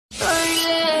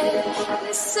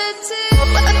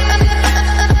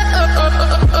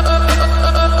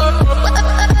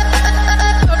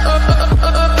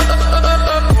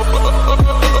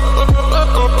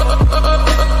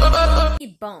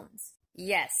Bones.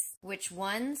 Yes. Which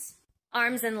ones?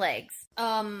 Arms and legs.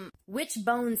 Which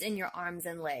bones in your arms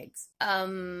and legs?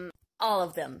 All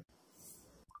of them.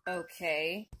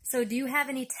 Okay. So do you have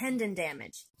any tendon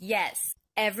damage? Yes.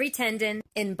 Every tendon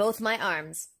in both my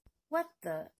arms. What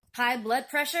the? High blood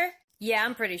pressure? Yeah,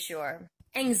 I'm pretty sure.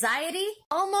 Anxiety?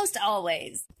 Almost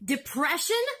always.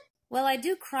 Depression? Well, I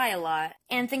do cry a lot,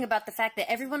 and think about the fact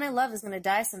that everyone I love is gonna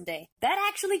die someday. That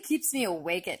actually keeps me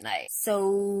awake at night.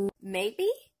 So, maybe?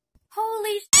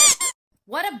 Holy shit.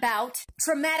 What about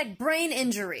traumatic brain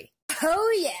injury?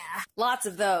 Oh yeah, lots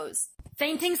of those.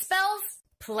 Fainting spells?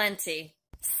 Plenty.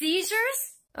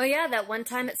 Seizures? Oh yeah, that one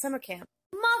time at summer camp.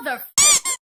 Mother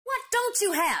what don't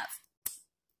you have?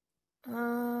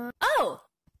 Oh!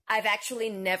 I've actually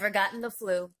never gotten the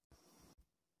flu.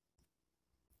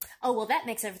 Oh, well that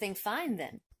makes everything fine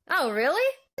then. Oh, really?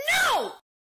 No!